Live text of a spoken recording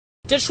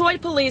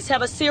Detroit police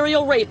have a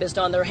serial rapist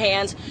on their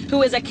hands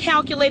who is a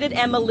calculated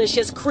and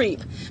malicious creep.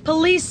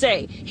 Police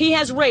say he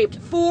has raped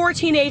 4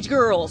 teenage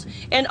girls,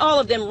 and all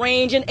of them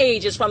range in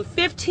ages from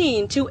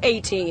 15 to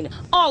 18.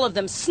 All of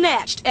them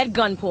snatched at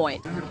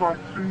gunpoint. Anybody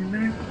see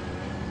me?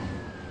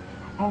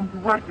 I'm the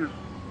rapist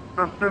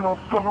that's been on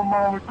 7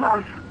 Mile and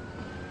Christ.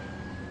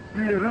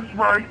 Yeah, that's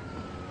right.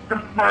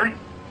 That's right.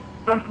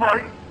 That's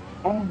right.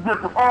 I'm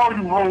gonna rip all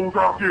you hoes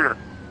out there.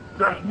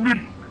 That's me.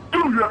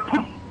 Do that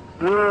pussy.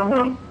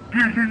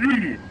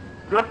 Yeah.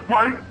 That's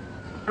right.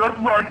 That's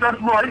right.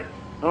 That's right.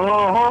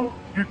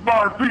 He's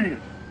my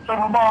opinion.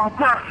 7 Mile and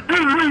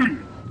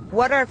Christ.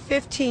 What are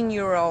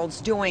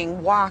 15-year-olds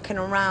doing walking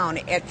around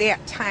at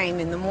that time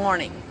in the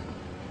morning?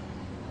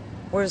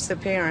 Where's the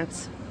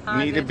parents?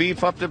 Need to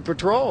beef up the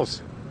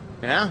patrols.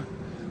 Yeah.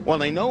 Well,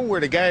 they know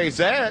where the guy's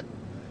at.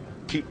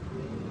 Keep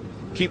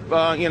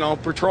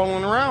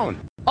patrolling around.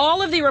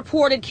 All of the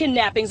reported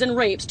kidnappings and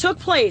rapes took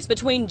place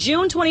between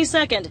June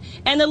 22nd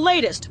and the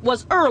latest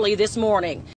was early this morning.